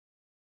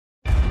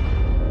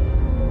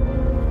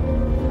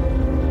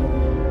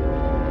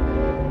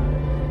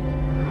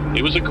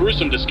It was a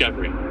gruesome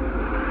discovery.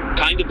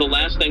 Kind of the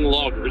last thing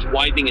loggers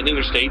widening an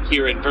interstate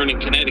here in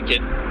Vernon,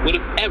 Connecticut would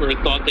have ever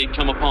thought they'd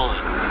come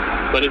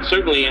upon. But it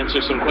certainly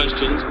answers some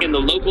questions in the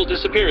local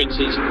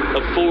disappearances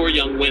of 4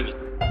 young women.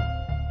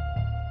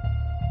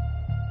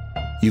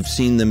 You've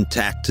seen them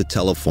tacked to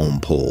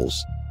telephone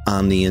poles,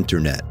 on the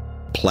internet,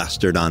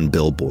 plastered on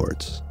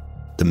billboards.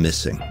 The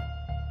missing.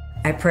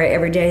 I pray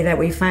every day that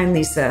we find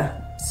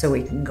Lisa so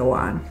we can go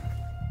on.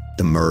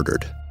 The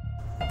murdered.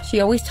 She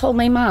always told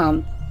my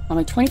mom, on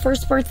my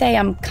 21st birthday,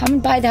 I'm coming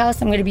by the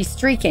house, I'm going to be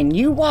streaking.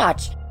 You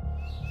watch.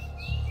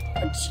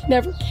 But she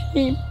never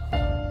came.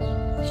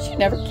 She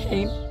never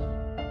came.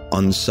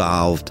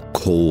 Unsolved,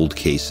 cold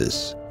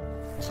cases.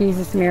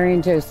 Jesus, Mary,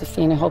 and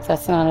Josephine, I hope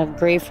that's not a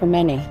grave for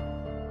many.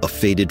 A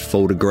faded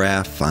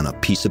photograph on a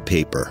piece of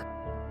paper.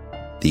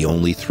 The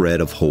only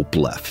thread of hope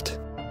left.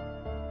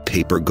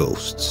 Paper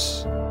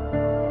ghosts.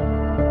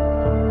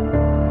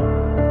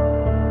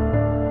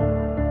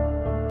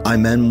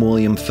 I'm N.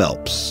 William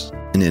Phelps,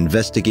 an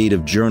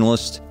investigative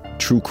journalist,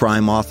 true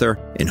crime author,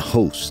 and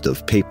host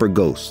of Paper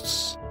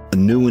Ghosts, a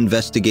new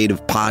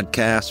investigative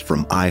podcast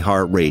from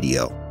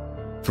iHeartRadio.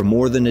 For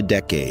more than a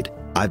decade,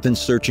 I've been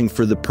searching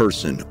for the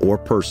person or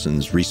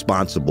persons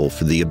responsible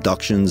for the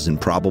abductions and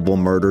probable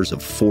murders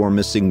of 4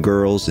 missing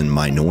girls in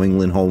my New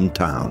England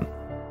hometown.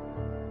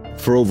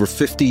 For over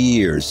 50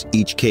 years,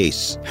 each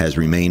case has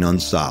remained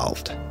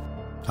unsolved.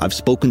 I've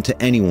spoken to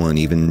anyone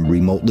even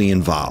remotely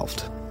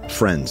involved.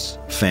 Friends,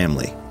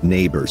 family,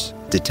 neighbors,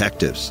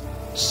 detectives,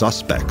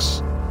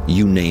 suspects,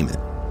 you name it.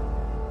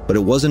 But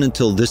it wasn't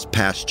until this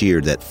past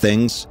year that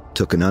things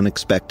took an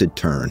unexpected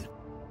turn.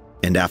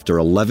 And after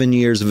 11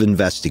 years of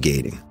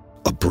investigating,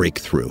 a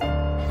breakthrough.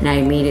 And I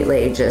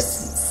immediately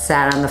just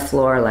sat on the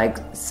floor like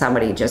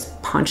somebody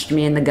just punched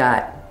me in the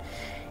gut.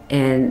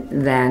 And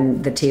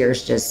then the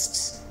tears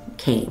just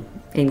came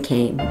and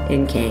came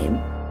and came.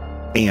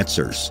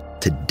 Answers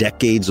to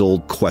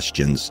decades-old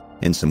questions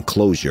and some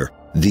closure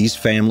these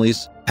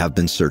families have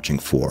been searching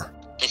for.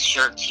 The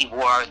shirts he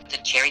wore, the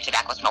cherry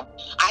tobacco smoke.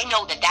 I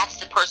know that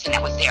that's the person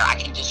that was there. I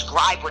can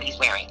describe what he's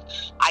wearing.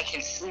 I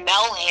can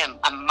smell him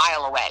a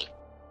mile away.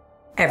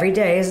 Every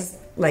day is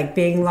like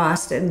being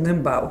lost in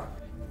limbo.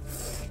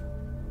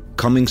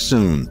 Coming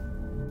soon,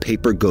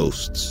 Paper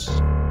Ghosts.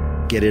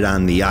 Get it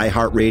on the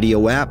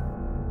iHeartRadio app,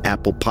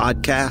 Apple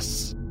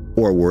Podcasts,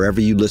 or wherever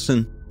you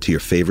listen to your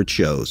favorite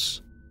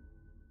shows.